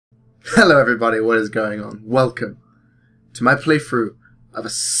Hello everybody, what is going on? Welcome to my playthrough of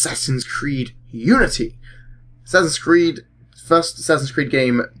Assassin's Creed Unity. First Assassin's Creed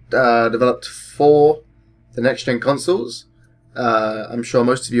game developed for the next-gen consoles. I'm sure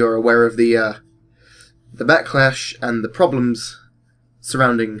most of you are aware of the backlash and the problems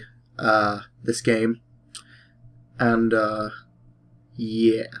surrounding this game. And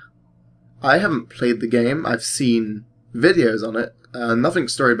yeah. I haven't played the game, I've seen videos on it. Nothing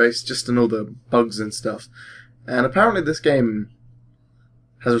story-based, just in all the bugs and stuff. And apparently this game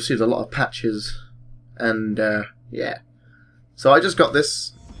has received a lot of patches, and yeah. So I just got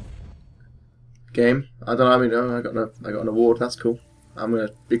this game. I don't know. I mean, I got an award. That's cool. I'm gonna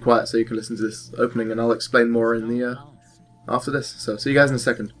be quiet so you can listen to this opening, and I'll explain more in the after this. So see you guys in a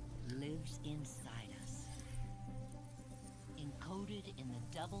second. Lives inside us. Encoded in the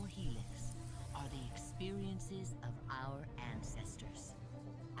double helix are the experiences of our ancestors.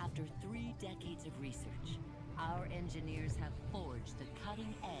 After 3 decades of research, our engineers have forged the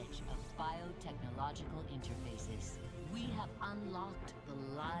cutting edge of biotechnological interfaces. We have unlocked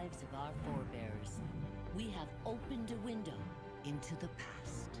the lives of our forebears. We have opened a window into the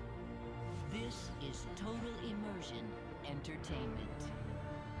past. This is total immersion entertainment.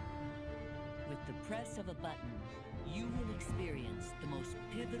 With the press of a button, you will experience the most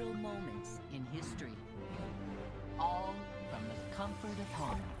pivotal moments in history. All from the comfort of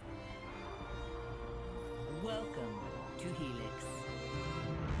home. Welcome to Helix,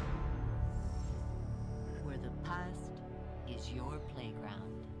 where the past is your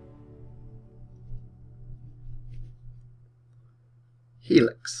playground.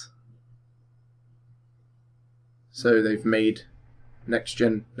 Helix. So they've made next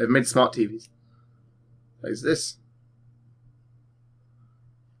gen. They've made smart TVs. What is this?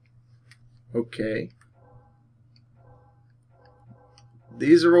 Okay.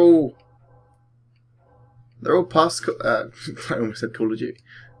 These are all. They're all past. I almost said Call of Duty.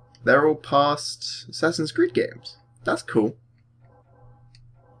 They're all past Assassin's Creed games. That's cool.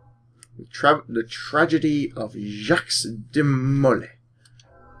 The Tragedy of Jacques de Molay.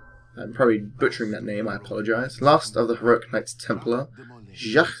 I'm probably butchering that name, I apologize. Last of the heroic Knights Templar,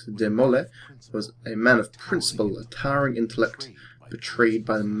 Jacques de Molay was a man of principle, a towering intellect, betrayed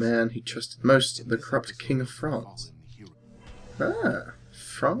by the man he trusted most, the corrupt King of France. Ah,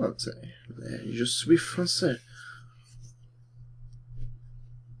 France. Je suis français.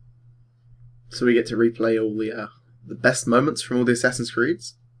 So we get to replay all the best moments from all the Assassin's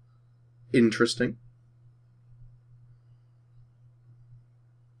Creeds. Interesting.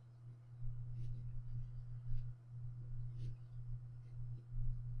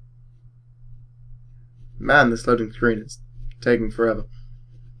 Man, this loading screen is taking forever.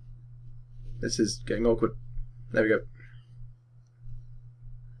 This is getting awkward. There we go.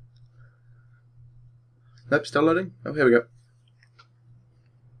 Nope, still loading? Oh, here we go.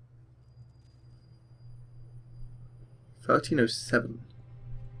 1307.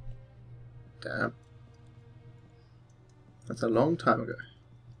 Damn. That's a long time ago.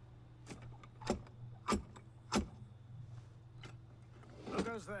 Who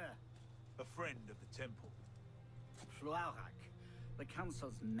goes there? A friend of the temple. Floirac. The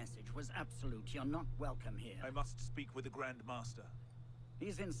Council's message was absolute. You're not welcome here. I must speak with the Grand Master.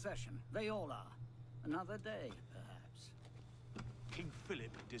 He's in session. They all are. Another day, perhaps. King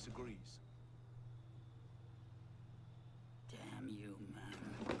Philip disagrees. Damn you,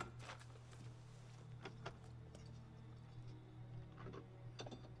 man.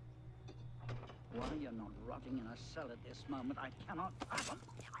 Why you're not rotting in a cell at this moment, I cannot fathom.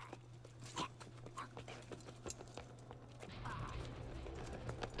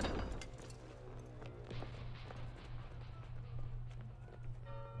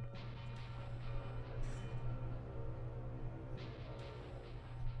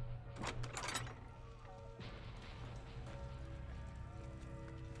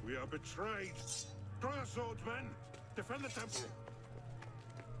 We are betrayed. Draw your swords, men. Defend the temple.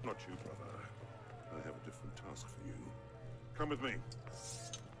 Not you, brother. I have a different task for you. Come with me.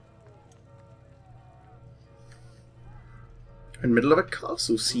 In the middle of a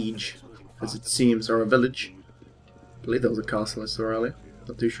castle siege, as it seems, or a village. I believe that was a castle I saw earlier.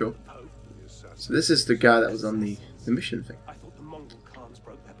 Not too sure. So this is the guy that was on the mission thing. I thought the Mongol clans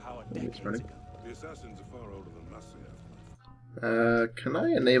broke their power It's decades running. ago. The assassins are far older than Massif. Can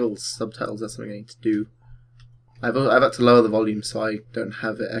I enable subtitles? That's something I need to do. I've had to lower the volume so I don't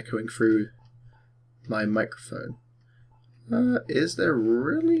have it echoing through my microphone. Is there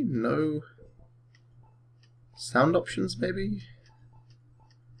really no sound options, maybe?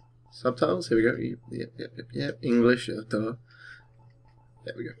 Subtitles? Here we go. Yep. English. Duh.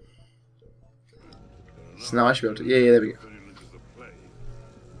 There we go. So now I should be able to. Yeah, there we go. virulent as the plague,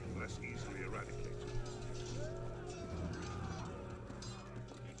 and less easily eradicated.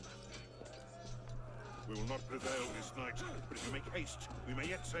 We will not prevail this night, but if you make haste, we may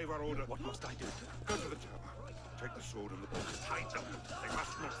yet save our order. What must I do? Go to the tower. Take the sword and the box. Hide them. They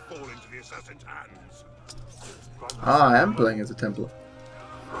must not fall into the assassin's hands. Ah, I am playing as a Templar.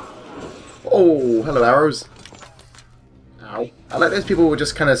 Oh, hello arrows. Ow. I like those people were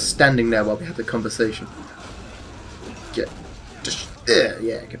just kind of standing there while we had the conversation. Get just there.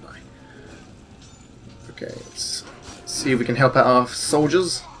 Yeah, goodbye. Okay, let's see if we can help out our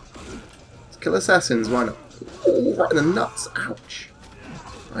soldiers. Let's kill assassins, why not? Oh, right in the nuts. Ouch.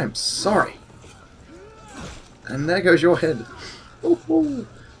 I am sorry. And there goes your head. Ooh,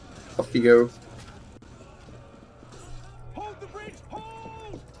 off you go. Hold the bridge!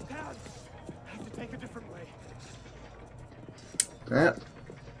 Hold! Dad! I have to take a different way. Yeah.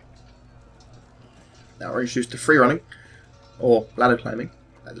 Now we're introduced to free running. Or ladder climbing.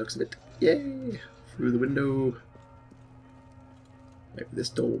 That looks a bit... Yay! Through the window. Maybe this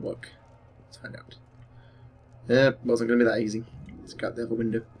door will work. Let's find out. Yep, wasn't going to be that easy. Let's go out the other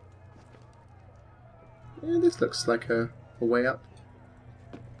window. Yeah, this looks like a way up.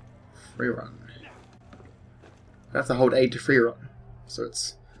 Free run. I have to hold A to free run. So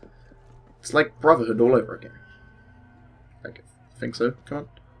it's like Brotherhood all over again. I think so. Come on.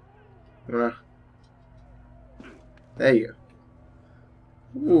 You wanna... There you go.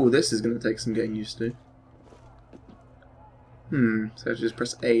 Ooh, this is going to take some getting used to. So I just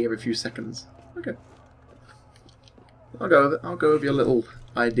press A every few seconds. Okay. I'll go with it. I'll go with your little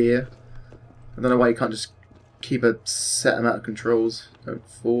idea. I don't know why you can't just keep a set amount of controls. Don't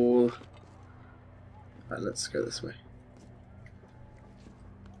fall. Right, let's go this way.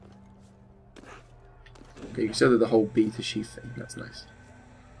 Okay, you can still do the whole B to sheath thing. That's nice.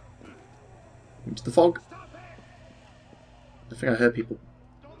 Into the fog. I think I heard people.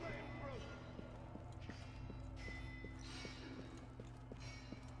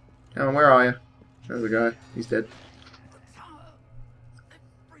 Come on, where are you? There's the guy. He's dead.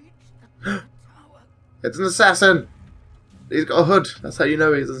 It's an assassin! He's got a hood. That's how you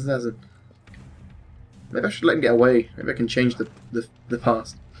know he's an assassin. Maybe I should let him get away. Maybe I can change the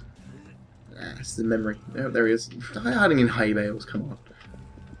past. Ah, this is a memory. Oh, there he is. Hiding in hay bales, come on.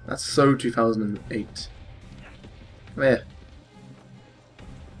 That's so 2008. Come here.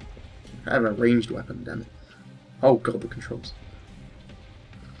 I have a ranged weapon, damn it. Oh god, the controls.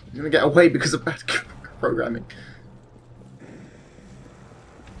 I'm gonna get away because of bad programming.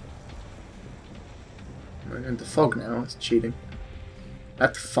 We're going to fog now, that's cheating. I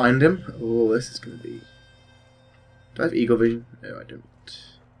have to find him. Oh, this is going to be... Do I have eagle vision? No, I don't.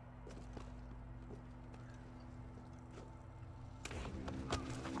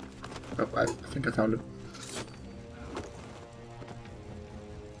 Oh, I think I found him.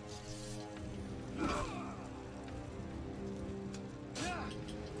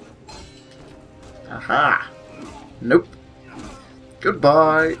 Aha! Nope.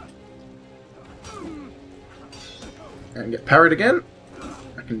 Goodbye! And get parried again.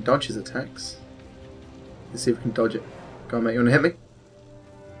 I can dodge his attacks. Let's see if we can dodge it. Go on, mate. You want to hit me?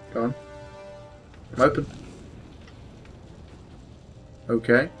 Go on. I'm open.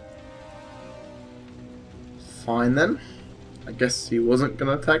 Okay. Fine then. I guess he wasn't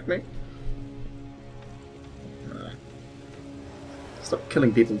going to attack me. Stop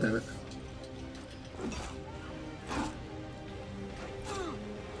killing people, damn it.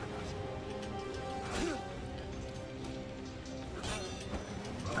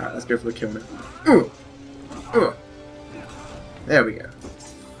 Alright, let's go for the kill now. There we go.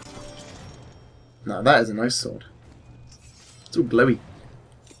 Now that is a nice sword. It's all glowy.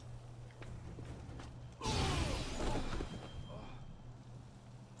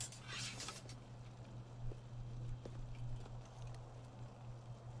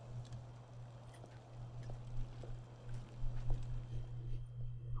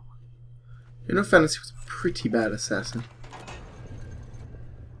 You know, Fantasy was a pretty bad assassin.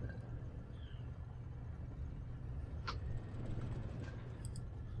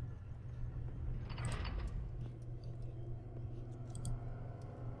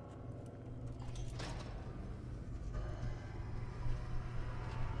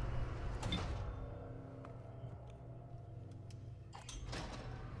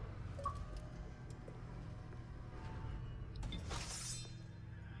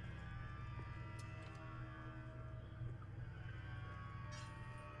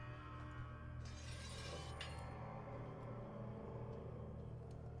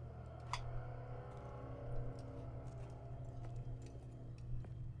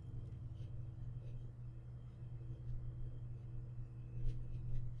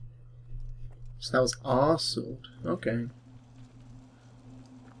 So that was our sword. Okay.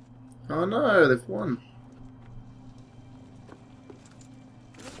 Oh no, they've won.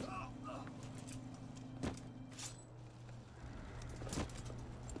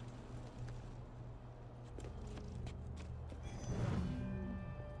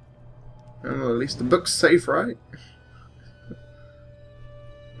 Well, at least the book's safe, right?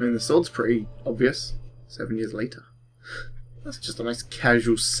 I mean, the sword's pretty obvious. 7 years later. That's just a nice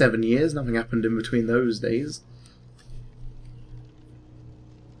casual 7 years. Nothing happened in between those days.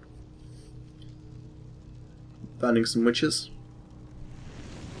 Burning some witches.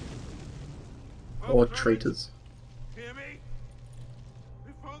 Or traitors. Hear me?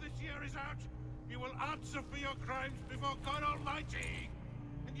 Before this year is out, you will answer for your crimes before God Almighty.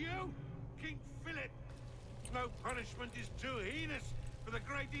 And you, King Philip, no punishment is too heinous for the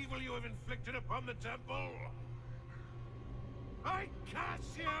great evil you have inflicted upon the temple. I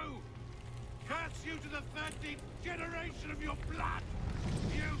curse you! Curse you to the 13th generation of your blood!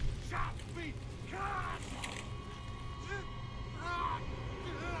 You shall be cursed!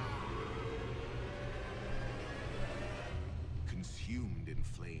 Consumed in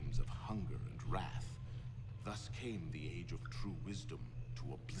flames of hunger and wrath, thus came the age of true wisdom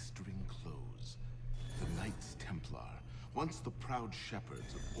to a blistering close. The Knights Templar, once the proud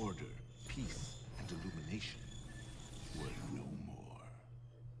shepherds of order, peace, and illumination, were no more.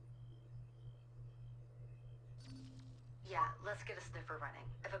 Yeah, let's get a sniffer running.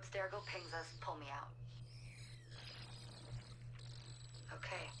 If Abstergo pings us, pull me out.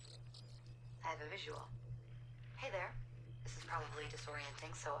 Okay. I have a visual. Hey there. This is probably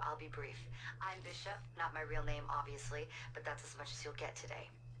disorienting, so I'll be brief. I'm Bishop, not my real name, obviously, but that's as much as you'll get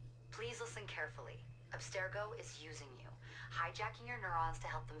today. Please listen carefully. Abstergo is using you, hijacking your neurons to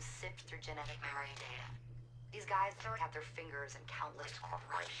help them sift through genetic memory data. These guys have their fingers in countless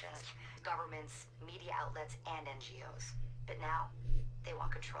corporations, governments, media outlets, and NGOs. But now, they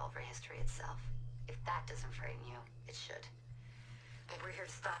want control over history itself. If that doesn't frighten you, it should. But we're here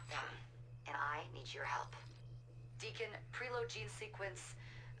to stop them, and I need your help. Deacon, preload gene sequence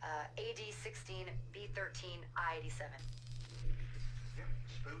AD16, B13, I87. Yep,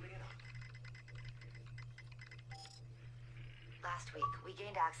 spooling it up. Last week, we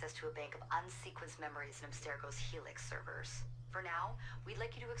gained access to a bank of unsequenced memories in Abstergo's Helix servers. For now, we'd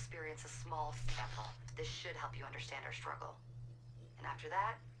like you to experience a small sample. This should help you understand our struggle. And after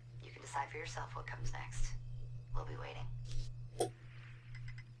that, you can decide for yourself what comes next. We'll be waiting.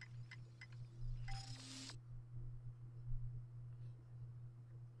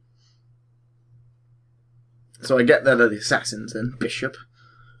 So I get that are the assassins and Bishop.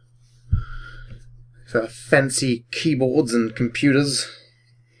 For fancy keyboards and computers.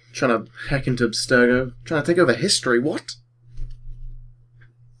 Trying to hack into Abstergo. Trying to take over history. What?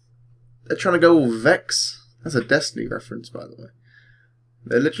 They're trying to go all Vex? That's a Destiny reference, by the way.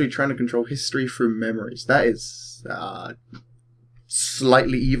 They're literally trying to control history through memories. That is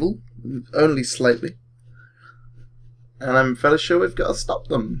slightly evil. Only slightly. And I'm fairly sure we've got to stop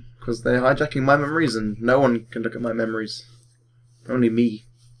them. Because they're hijacking my memories and no one can look at my memories. Only me.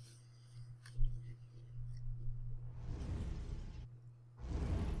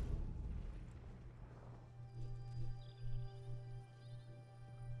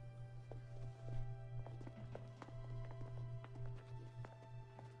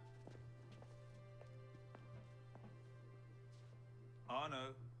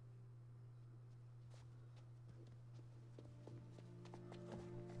 Arno.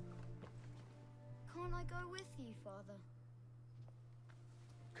 Can't I go with you, Father?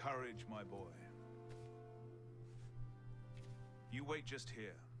 Courage, my boy. You wait just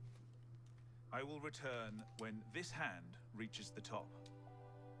here. I will return when this hand reaches the top.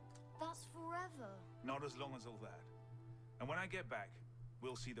 That's forever. Not as long as all that. And when I get back,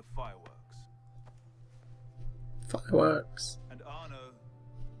 we'll see the fireworks. Fireworks. And Arno,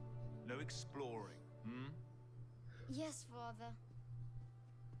 no exploring, hmm? Yes, Father.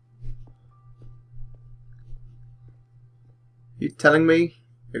 You telling me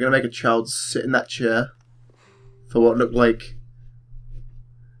you're going to make a child sit in that chair for what looked like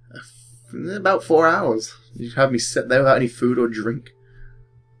about 4 hours? You have me sit there without any food or drink?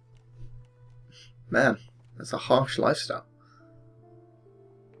 Man, that's a harsh lifestyle.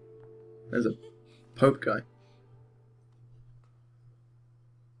 There's a Pope guy.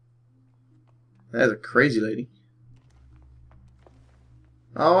 There's a crazy lady.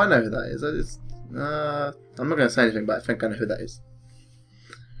 Oh, I know who that is. I'm not going to say anything, but I think I know who that is.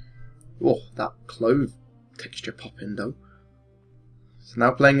 Oh, that clove texture popping though. So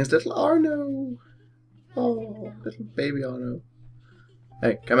now playing as little Arno. Oh, little baby Arno.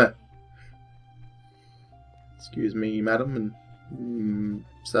 Hey, come here. Excuse me, madam, and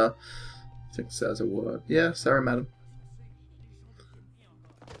sir. I think sir's a word. Yeah, sorry, madam.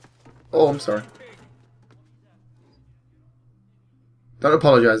 Oh, I'm sorry. Don't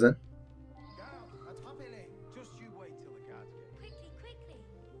apologise then. Just you wait till the guards get here. Quickly.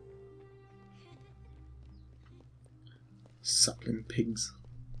 Suckling pigs.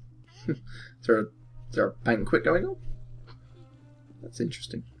 is there a banquet going on? That's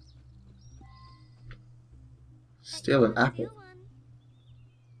interesting. Steal an apple.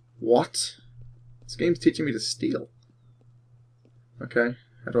 What? This game's teaching me to steal. Okay,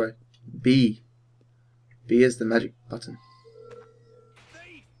 how do I... B. B is the magic button.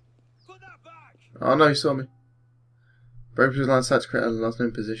 Oh no, he saw me. Break his line sight to create a last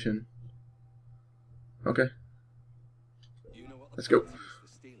known position. Okay. Let's go.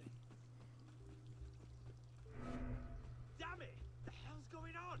 Damn it! The hell's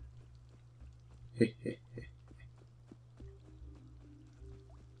going on?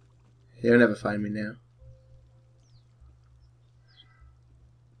 He'll never find me now.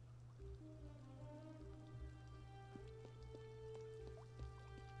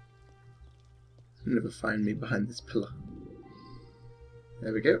 He'll never find me behind this pillar.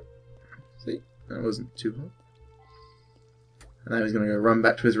 There we go. See? That wasn't too hard. And now he's going to go run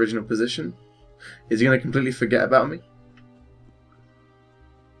back to his original position. Is he going to completely forget about me?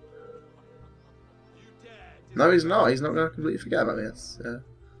 No, he's not. He's not going to completely forget about me. That's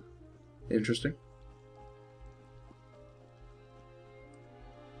interesting.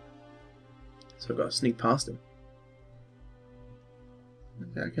 So I've got to sneak past him.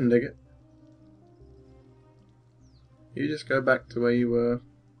 Okay, I can dig it. You just go back to where you were.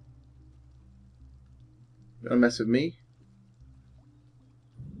 Gonna mess with me?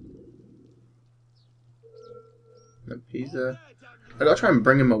 Nope, he's I gotta try and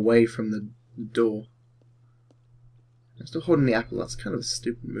bring him away from the door. I'm still holding the apple. That's kind of a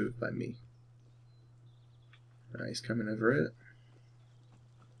stupid move by me. Alright, he's coming over it.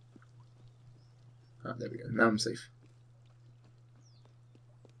 Ah, there we go. Now I'm safe.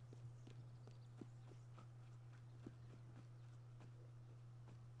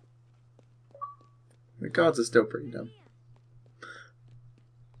 The guards are still pretty dumb.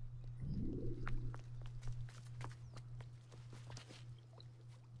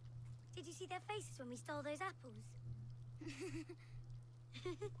 Did you see their faces when we stole those apples?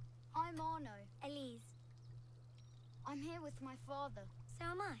 I'm Arno. Elise. I'm here with my father. So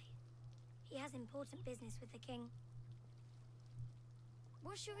am I. He has important business with the king.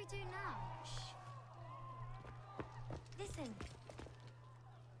 What should we do now? Shh. Listen.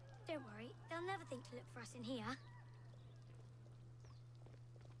 Don't worry, they'll never think to look for us in here.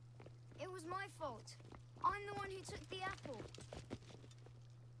 It was my fault. I'm the one who took the apple.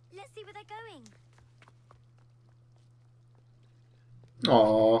 Let's see where they're going.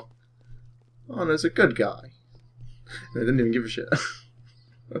 Aww. Arno's a good guy. They didn't even give a shit.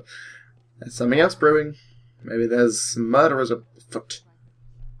 There's something else brewing. Maybe there's some murderers afoot.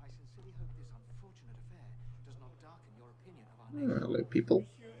 Oh, hello, people.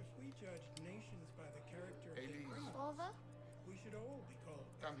 Father?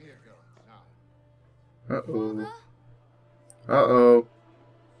 Come here, girl. Now. Uh-oh. Uh-oh.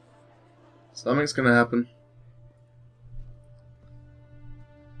 Something's gonna happen.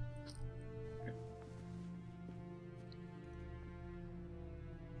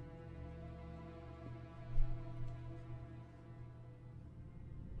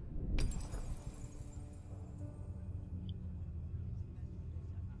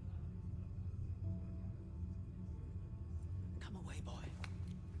 Come away, boy.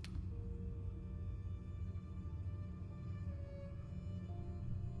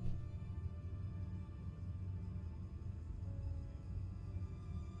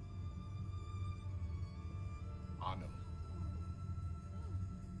 Arno.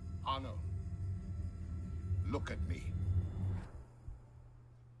 Arno. Look at me.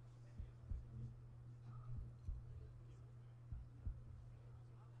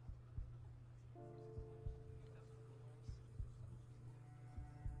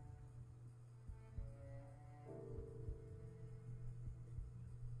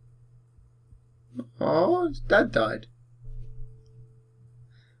 Oh, his dad died.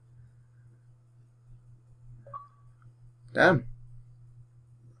 Damn.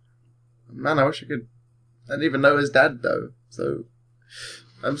 Man, I wish I could... I didn't even know his dad, though. So,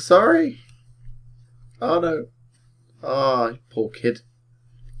 I'm sorry. Oh, no. Oh, poor kid.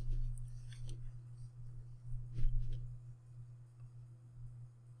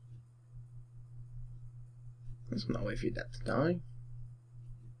 There's no way for your dad to die.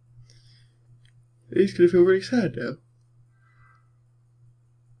 He's gonna feel really sad now.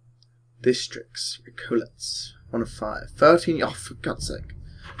 Districts, Recollets, 1 of 5. 13, oh for God's sake.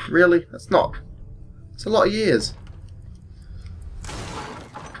 Really? That's not... It's a lot of years.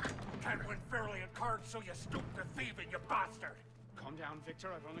 Can't win fairly at cards, so you stoop to thieving, you bastard! Calm down, Victor.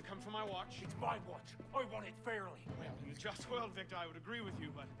 I've only come for my watch. It's my watch. I want it fairly. Well, in a just world, Victor, I would agree with you,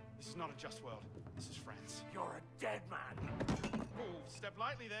 but this is not a just world. This is France. You're a dead man. Oh, step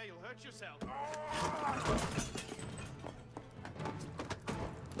lightly there. You'll hurt yourself.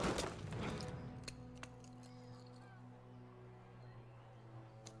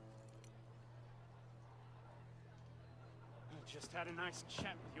 Just had a nice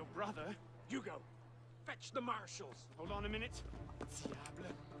chat with your brother. You go. Fetch the marshals. Hold on a minute.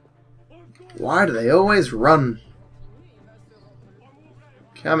 Diable. Why do they always run?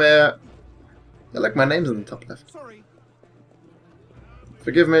 Come here. I like my name's on the top left. Sorry.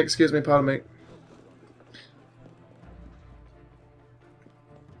 Forgive me, excuse me, pardon me.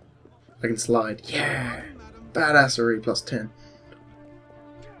 I can slide. Yeah! Badassery plus 10.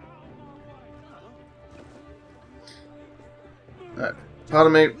 Alright,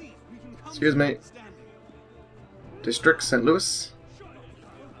 pardon me. Excuse me. District St. Louis.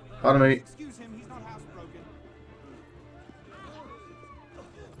 Pardon me. Excuse him, he's not housebroken.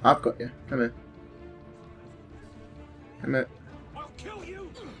 I've got you. Come here. Come here. I'll kill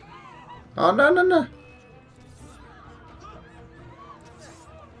you. Oh, no, no, no.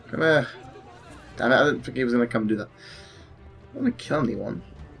 Come here. Damn it, I didn't think he was going to come do that. I don't want to kill anyone.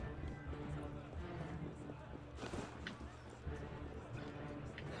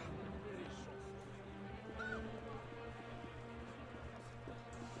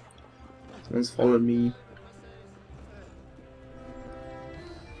 Someone's followed me.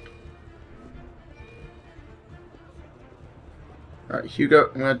 Alright,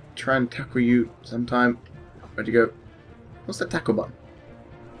 Hugo, I'm gonna try and tackle you sometime. Where'd you go? What's that tackle button?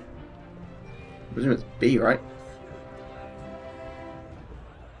 I presume it's B, right?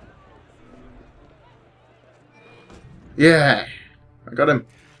 Yeah! I got him.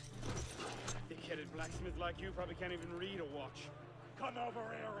 Thick-headed blacksmith like you probably can't even read or watch. Come over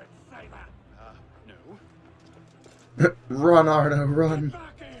here and say that. No. Run, Arno, run!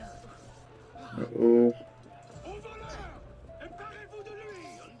 Back here. Uh-oh. Over there. And parlez-vous de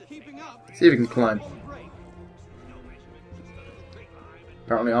lui. Keeping up. See if he can climb. Break.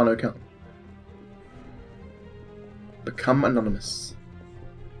 Apparently Arno can't. Become anonymous.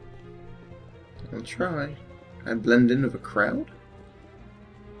 I'll try. And blend in with a crowd?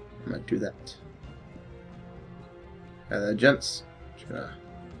 I might do that. Hey there, gents. Just gonna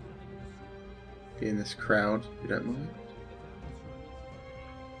be in this crowd, if you don't mind.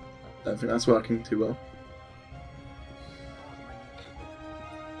 Don't think that's working too well.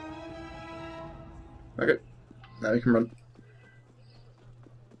 Okay, now we can run.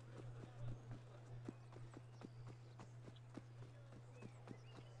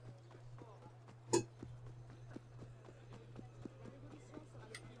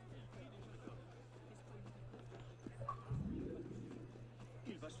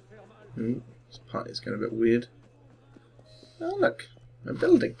 Ooh, this party's going a bit weird. Oh look, a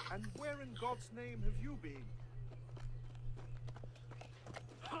building. And where in God's name have you been?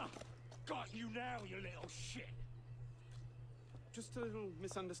 Ha! Got you now, you little shit. Just a little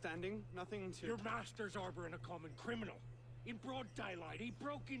misunderstanding. Nothing to... Your master's harboring a common criminal. In broad daylight, he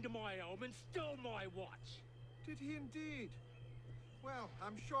broke into my home and stole my watch. Did he indeed? Well,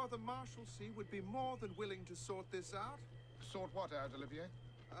 I'm sure the Marshalsea would be more than willing to sort this out. Sort what out, Olivier?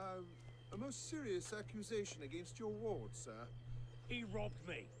 A most serious accusation against your ward, sir. He robbed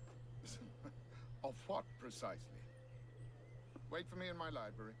me. Of what, precisely? Wait for me in my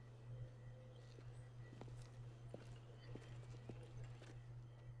library.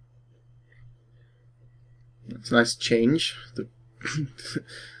 It's a nice change. The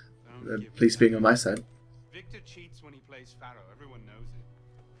police being on my side. Victor cheats when he plays Pharaoh. Everyone knows it.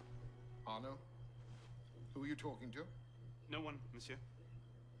 Arno? Who are you talking to? No one, monsieur.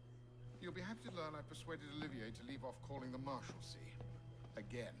 You'll be happy to learn I persuaded Olivier to leave off calling the Marshalsea.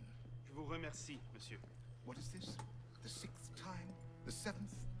 Again. Je vous remercie, monsieur. What is this? The 6th time? The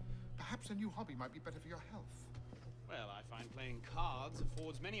 7th? Perhaps a new hobby might be better for your health. Well, I find playing cards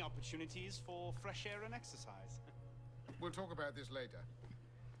affords many opportunities for fresh air and exercise. We'll talk about this later.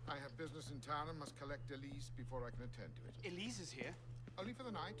 I have business in town and must collect Elise before I can attend to it. Elise is here. Only for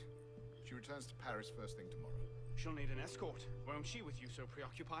the night. She returns to Paris first thing tomorrow. She'll need an escort. Won't she, with you so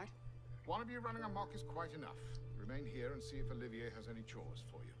preoccupied? One of you running amok is quite enough. Remain here and see if Olivier has any chores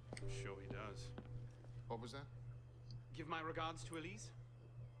for you. Sure he does. What was that? Give my regards to Elise.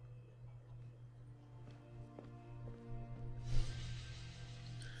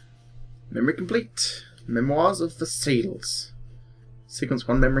 Memory complete. Memoirs of the Seals. Sequence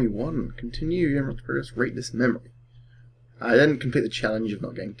 1, Memory 1. Continue your progress. Rate this memory. I didn't complete the challenge of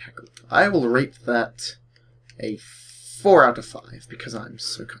not getting tackled. I will rate that a 4 out of 5 because I'm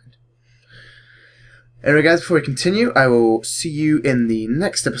so kind. Anyway guys, before we continue, I will see you in the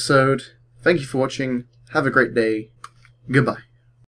next episode. Thank you for watching. Have a great day. Goodbye.